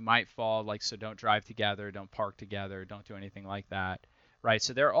environment where you might fall, so don't drive together, don't park together, don't do anything like that, right?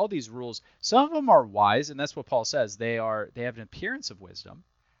 So there are all these rules. Some of them are wise, and that's what Paul says. They have an appearance of wisdom,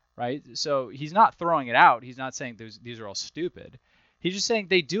 right? So he's not throwing it out. He's not saying these are all stupid. He's just saying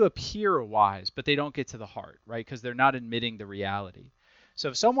they do appear wise, but they don't get to the heart, right? Because they're not admitting the reality. So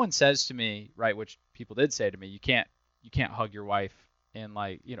if someone says to me, right, which people did say to me, you can't hug your wife in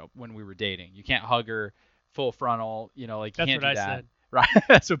when we were dating. You can't hug her full frontal, you can't do that. That's what I said. Right?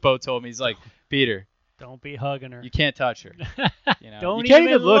 That's what Bo told me. He's like, Peter, don't be hugging her. You can't touch her. Don't you can't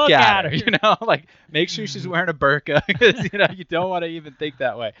even look at her. Make sure she's wearing a burqa, because you don't want to even think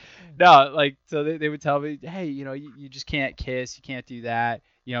that way. No, so they would tell me, hey, you just can't kiss, you can't do that.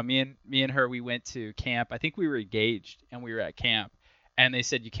 Me and her, we went to camp. I think we were engaged, and we were at camp. And they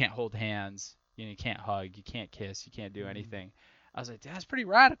said you can't hold hands, you can't hug, you can't kiss, you can't do anything. I was like, that's pretty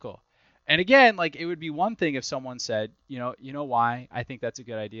radical. And again, it would be one thing if someone said, you know why I think that's a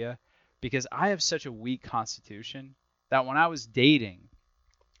good idea? Because I have such a weak constitution that when I was dating,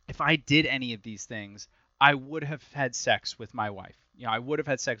 if I did any of these things, I would have had sex with my wife. I would have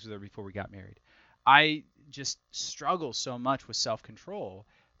had sex with her before we got married. I just struggle so much with self-control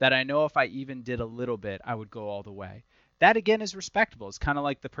that I know if I even did a little bit, I would go all the way. That, again, is respectable. It's kind of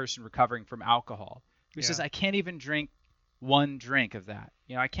like the person recovering from alcohol who says, I can't even drink one drink of that.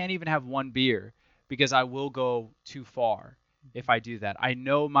 I can't even have one beer because I will go too far if I do that. I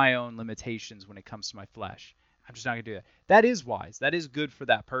know my own limitations when it comes to my flesh. I'm just not going to do that. That is wise. That is good for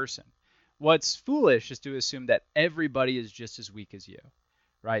that person. What's foolish is to assume that everybody is just as weak as you,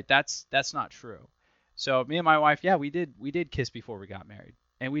 right? That's not true. So me and my wife, we did kiss before we got married.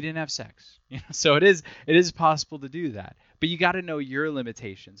 And we didn't have sex. So it is possible to do that. But you got to know your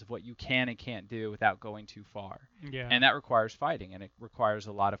limitations of what you can and can't do without going too far. Yeah. And that requires fighting, and it requires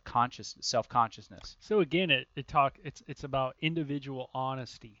a lot of self-consciousness. So again, it's about individual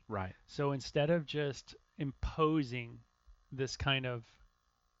honesty. Right. So instead of just imposing this kind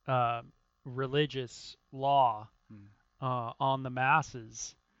of religious law on the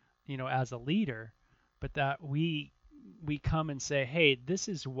masses, as a leader, but that we come and say, hey, this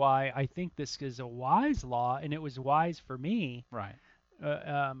is why I think this is a wise law, and it was wise for me. Right.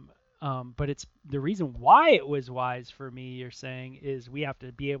 But it's the reason why it was wise for me, you're saying, is we have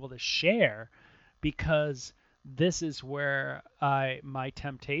to be able to share, because this is where my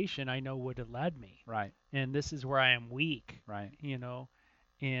temptation, I know, would have led me. Right. And this is where I am weak. Right.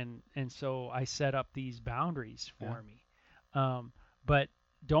 And so I set up these boundaries for me. But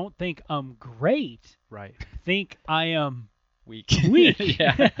don't think I'm great. Right. Think I am Weak. weak.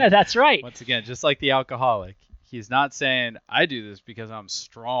 Yeah. That's right. Once again, just like the alcoholic, he's not saying, I do this because I'm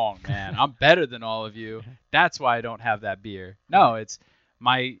strong, man. I'm better than all of you. That's why I don't have that beer. No, it's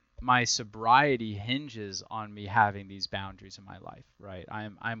my sobriety hinges on me having these boundaries in my life, right?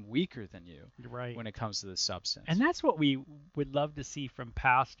 I'm weaker than you Right. when it comes to this substance. And that's what we would love to see from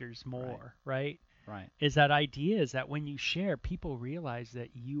pastors more, right? Right. Is that idea is that when you share, people realize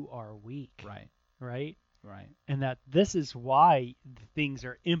that you are weak, Right. right? Right. And that this is why things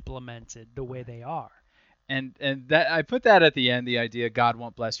are implemented the way they are. And that I put that at the end, the idea God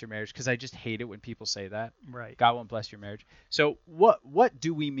won't bless your marriage, because I just hate it when people say that. Right. God won't bless your marriage. So what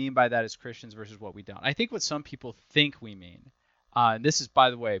do we mean by that as Christians versus what we don't? I think what some people think we mean, and this is, by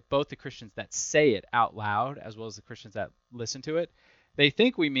the way, both the Christians that say it out loud as well as the Christians that listen to it, they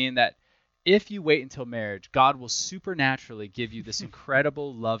think we mean that if you wait until marriage, God will supernaturally give you this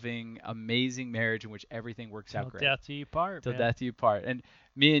incredible, loving, amazing marriage in which everything works out Till great. death do you part. Till man. death do you part. And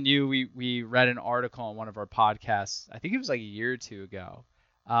me and you, we read an article on one of our podcasts, I think it was like a year or two ago,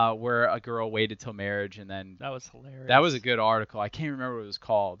 where a girl waited till marriage, and then That was hilarious. that was a good article. I can't remember what it was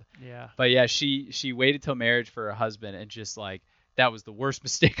called. Yeah. But yeah, she waited till marriage for her husband, and just like, that was the worst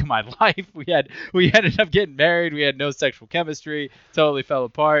mistake of my life. We ended up getting married. We had no sexual chemistry. Totally fell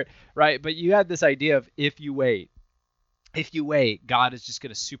apart. Right. But you had this idea of if you wait, God is just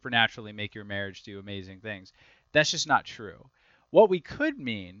going to supernaturally make your marriage do amazing things. That's just not true. What we could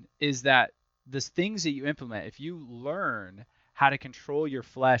mean is that the things that you implement, if you learn how to control your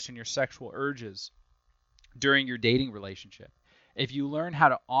flesh and your sexual urges during your dating relationship, if you learn how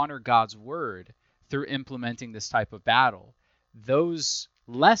to honor God's word through implementing this type of battle, those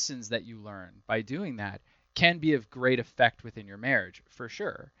lessons that you learn by doing that can be of great effect within your marriage, for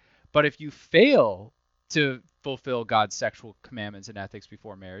sure. But if you fail to fulfill God's sexual commandments and ethics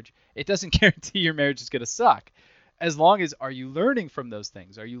before marriage, it doesn't guarantee your marriage is going to suck. As long as, are you learning from those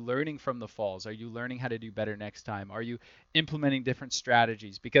things? Are you learning from the falls? Are you learning how to do better next time? Are you implementing different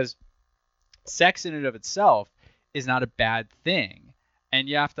strategies? Because sex in and of itself is not a bad thing. And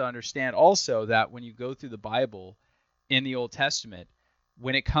you have to understand also that when you go through the Bible in the Old Testament,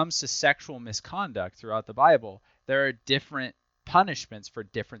 when it comes to sexual misconduct throughout the Bible, there are different punishments for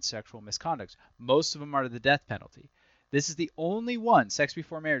different sexual misconducts. Most of them are the death penalty. This is the only one, sex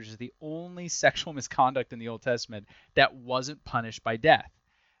before marriage is the only sexual misconduct in the Old Testament that wasn't punished by death.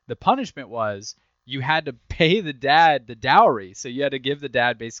 The punishment was you had to pay the dad the dowry. So you had to give the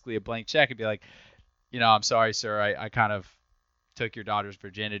dad basically a blank check and be like, I'm sorry, sir, I kind of took your daughter's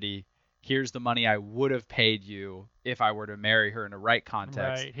virginity. Here's the money I would have paid you if I were to marry her in a right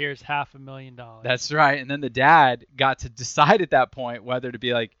context. Right. Here's $500,000. That's right. And then the dad got to decide at that point whether to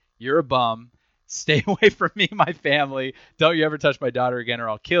be like, you're a bum, stay away from me, my family, don't you ever touch my daughter again or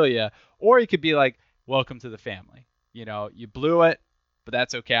I'll kill you. Or he could be like, welcome to the family. You blew it, but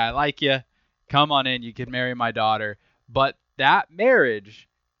that's okay. I like you. Come on in. You can marry my daughter. But that marriage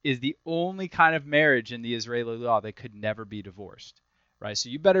is the only kind of marriage in the Israeli law that could never be divorced. Right, so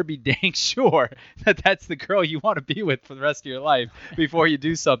you better be dang sure that that's the girl you want to be with for the rest of your life before you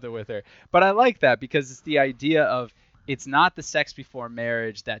do something with her. But I like that because it's the idea of it's not the sex before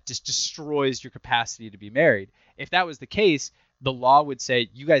marriage that just destroys your capacity to be married. If that was the case, the law would say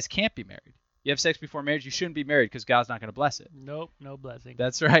you guys can't be married. You have sex before marriage, you shouldn't be married because God's not going to bless it. Nope, no blessing.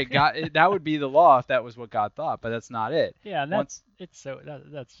 That's right. God, that would be the law if that was what God thought, but that's not it. Yeah, and that's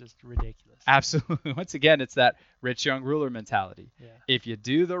just ridiculous. Absolutely. Once again, it's that rich young ruler mentality. Yeah. If you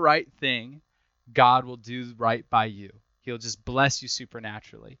do the right thing, God will do right by you. He'll just bless you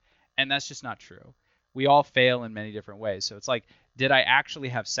supernaturally. And that's just not true. We all fail in many different ways. So it's like, did I actually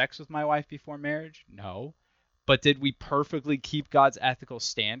have sex with my wife before marriage? No. But did we perfectly keep God's ethical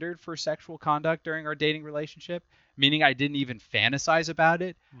standard for sexual conduct during our dating relationship? Meaning I didn't even fantasize about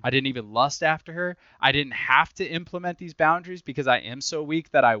it. I didn't even lust after her. I didn't have to implement these boundaries because I am so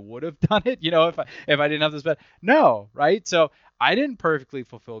weak that I would have done it, if I didn't have this. But no, right? So I didn't perfectly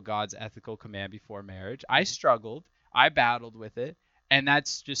fulfill God's ethical command before marriage. I struggled. I battled with it. And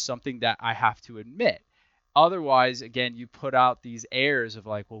that's just something that I have to admit. Otherwise, again, you put out these airs of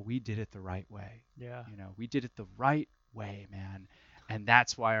like, well, we did it the right way. Yeah. We did it the right way, man. And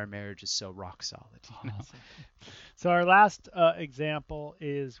that's why our marriage is so rock solid. Awesome. So our last example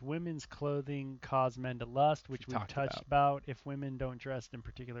is women's clothing cause men to lust, which we've touched about. If women don't dress in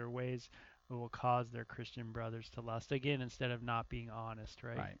particular ways, it will cause their Christian brothers to lust. Again, instead of not being honest,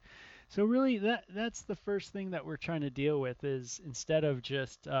 right? So really, that's the first thing that we're trying to deal with is instead of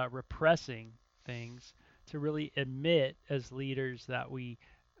just repressing things, to really admit as leaders that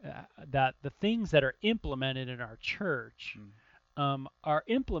that the things that are implemented in our church are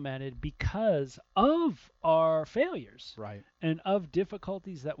implemented because of our failures Right. and of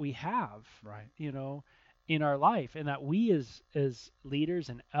difficulties that we have, Right. in our life, and that we as leaders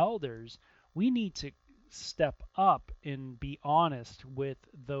and elders, we need to step up and be honest with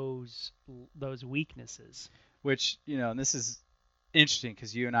those weaknesses. Which, and this is interesting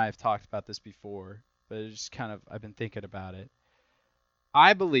because you and I have talked about this before, but it's just I've been thinking about it.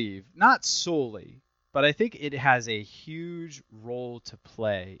 I believe, not solely, but I think it has a huge role to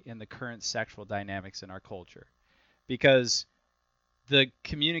play in the current sexual dynamics in our culture. Because the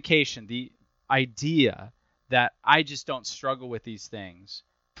communication, the idea that I just don't struggle with these things,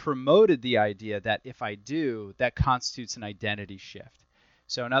 promoted the idea that if I do, that constitutes an identity shift.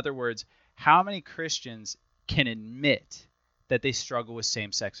 So in other words, how many Christians can admit that they struggle with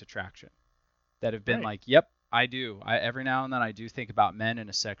same-sex attraction? That have been Right. like, yep, I do. Every now and then I do think about men in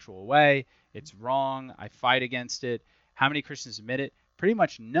a sexual way. It's wrong. I fight against it. How many Christians admit it? Pretty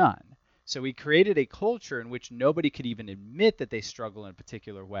much none. So we created a culture in which nobody could even admit that they struggle in a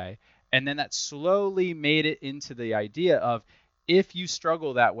particular way. And then that slowly made it into the idea of, if you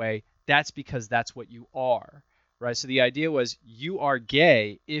struggle that way, that's because that's what you are, right? So the idea was, you are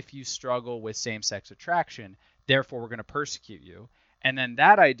gay if you struggle with same-sex attraction, therefore we're going to persecute you. And then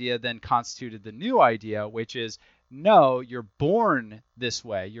that idea then constituted the new idea, which is, no, you're born this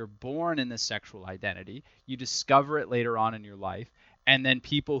way. You're born in this sexual identity. You discover it later on in your life. And then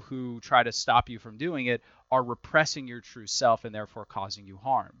people who try to stop you from doing it are repressing your true self and therefore causing you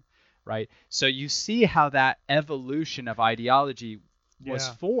harm, right? So you see how that evolution of ideology was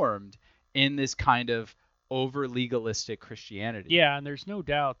Yeah. formed in this kind of over legalistic Christianity. Yeah, and there's no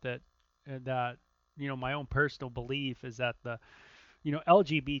doubt that my own personal belief is that the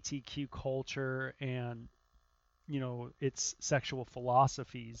LGBTQ culture and its sexual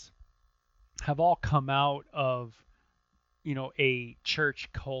philosophies have all come out of a church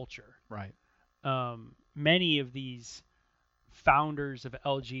culture. Right. Many of these founders of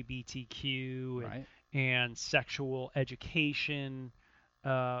LGBTQ Right. and sexual education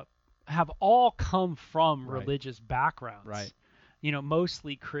have all come from Right. religious backgrounds. Right.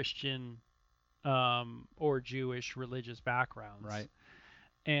 Mostly Christian or Jewish religious backgrounds. Right.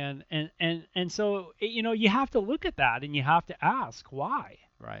 And so you have to look at that and you have to ask why.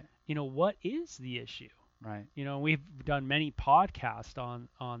 Right. What is the issue? Right. We've done many podcasts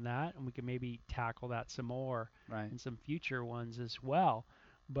on that, and we can maybe tackle that some more Right. in some future ones as well.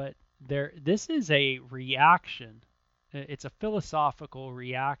 But this is a reaction. It's a philosophical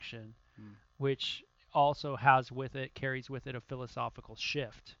reaction, which also carries with it a philosophical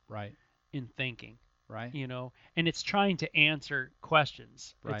shift Right. in thinking. Right. And it's trying to answer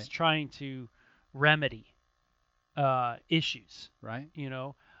questions. Right. It's trying to remedy issues. Right.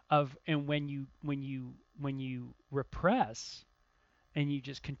 And when you repress, and you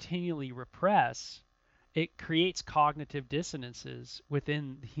just continually repress, it creates cognitive dissonances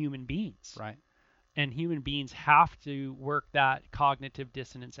within human beings. Right. And human beings have to work that cognitive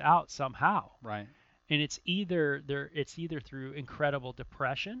dissonance out somehow. Right. And it's either through incredible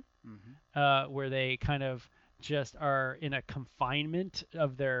depression, where they kind of just are in a confinement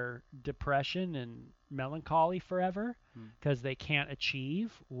of their depression and melancholy forever because they can't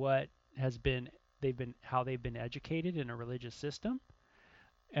achieve what how they've been educated in a religious system,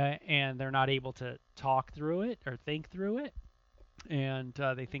 and they're not able to talk through it or think through it, and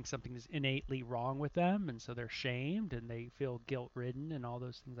they think something is innately wrong with them, and so they're shamed and they feel guilt-ridden and all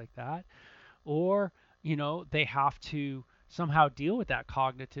those things like that. Or they have to somehow deal with that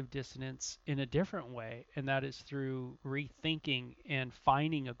cognitive dissonance in a different way, and that is through rethinking and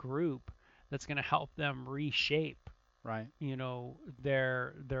finding a group that's going to help them reshape Right.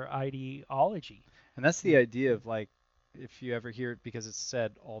 their ideology. And that's the idea of, like, if you ever hear it, because it's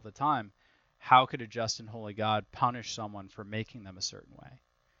said all the time, how could a just and holy God punish someone for making them a certain way?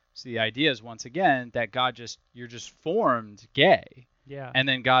 So the idea is, once again, that you're just formed gay. Yeah. And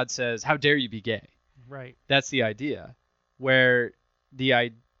then God says, how dare you be gay? Right. That's the idea. Where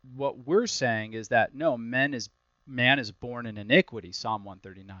what we're saying is that, no, man is born in iniquity, Psalm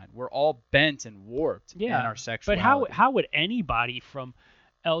 139. We're all bent and warped in our sexuality. But how would anybody from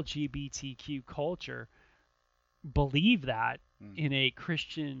LGBTQ culture believe that in a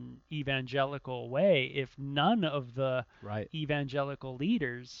Christian evangelical way if none of the evangelical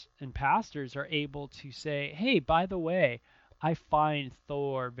leaders and pastors are able to say, hey, by the way, I find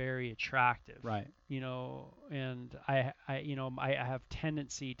Thor very attractive. Right. And I have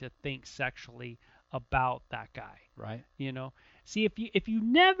tendency to think sexually about that guy. Right. See, if you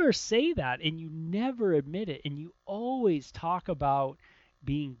never say that and you never admit it and you always talk about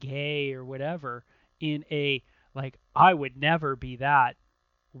being gay or whatever in a like, I would never be that.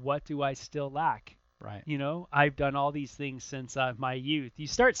 What do I still lack? Right. You know, I've done all these things since my youth. You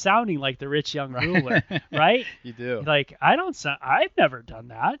start sounding like the rich young ruler, right? You do. Like, I've never done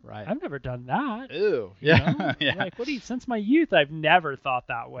that. Right. I've never done that. Ew. You Yeah. know? Yeah. Like, since my youth, I've never thought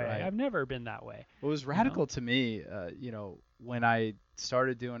that way. Right. I've never been that way. What was radical to me, when I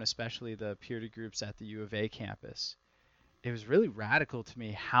started doing especially the purity groups at the U of A campus, it was really radical to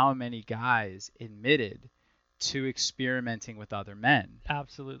me how many guys admitted to experimenting with other men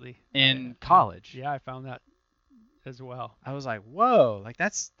Absolutely. in college. Yeah, I found that as well. I was like, whoa, like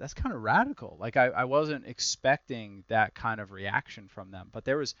that's kind of radical. Like I wasn't expecting that kind of reaction from them, but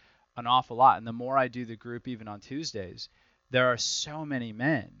there was an awful lot. And the more I do the group, even on Tuesdays, there are so many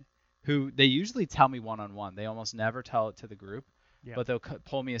men who they usually tell me one-on-one. They almost never tell it to the group, but they'll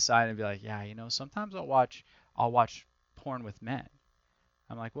pull me aside and be like, yeah, sometimes I'll watch porn with men.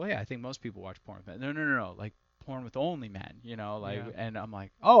 I'm like, well, yeah, I think most people watch porn with men. No, like porn with only men, and I'm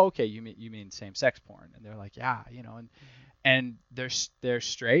like, oh, okay, you mean same-sex porn? And they're like, yeah, and they're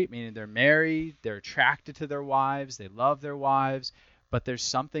straight, meaning they're married, they're attracted to their wives, they love their wives, but there's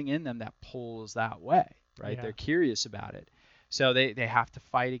something in them that pulls that way, right? Yeah. They're curious about it, so they have to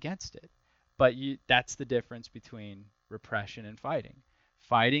fight against it. But that's the difference between repression and fighting.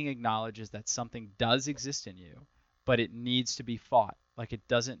 Fighting acknowledges that something does exist in you, but it needs to be fought. Like it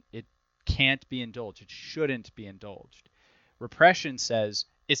can't be indulged. It shouldn't be indulged. Repression says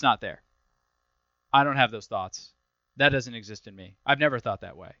it's not there. I don't have those thoughts. That doesn't exist in me. I've never thought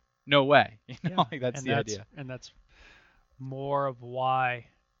that way. No way. Like that's the idea. And that's more of why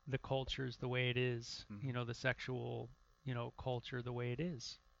the culture is the way it is. Mm-hmm. The sexual, culture the way it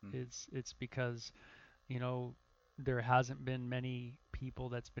is. Mm-hmm. It's because, there hasn't been many people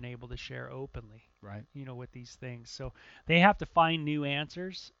that's been able to share openly, right? With these things. So they have to find new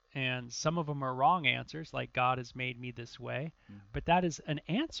answers. And some of them are wrong answers, like God has made me this way. But that is an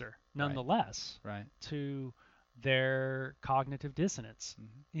answer, nonetheless, right. to their cognitive dissonance,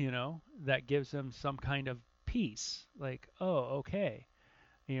 that gives them some kind of peace. Like, oh, okay,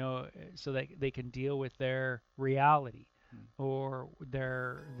 so that they can deal with their reality or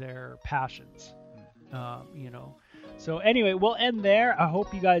their passions, So anyway, we'll end there. I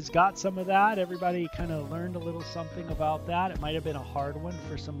hope you guys got some of that. Everybody kind of learned a little something about that. It might have been a hard one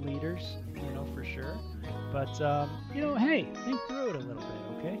for some leaders, for sure. But, hey, think through it a little bit,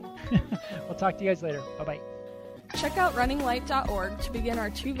 okay? We'll talk to you guys later. Bye-bye. Check out runninglight.org to begin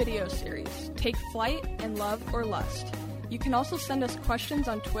our 2 video series, Take Flight and Love or Lust. You can also send us questions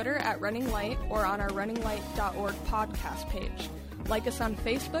on Twitter at Running Light or on our runninglight.org podcast page. Like us on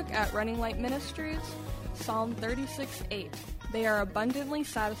Facebook at Running Light Ministries. Psalm 36:8. They are abundantly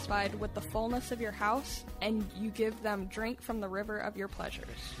satisfied with the fullness of your house, and you give them drink from the river of your pleasures.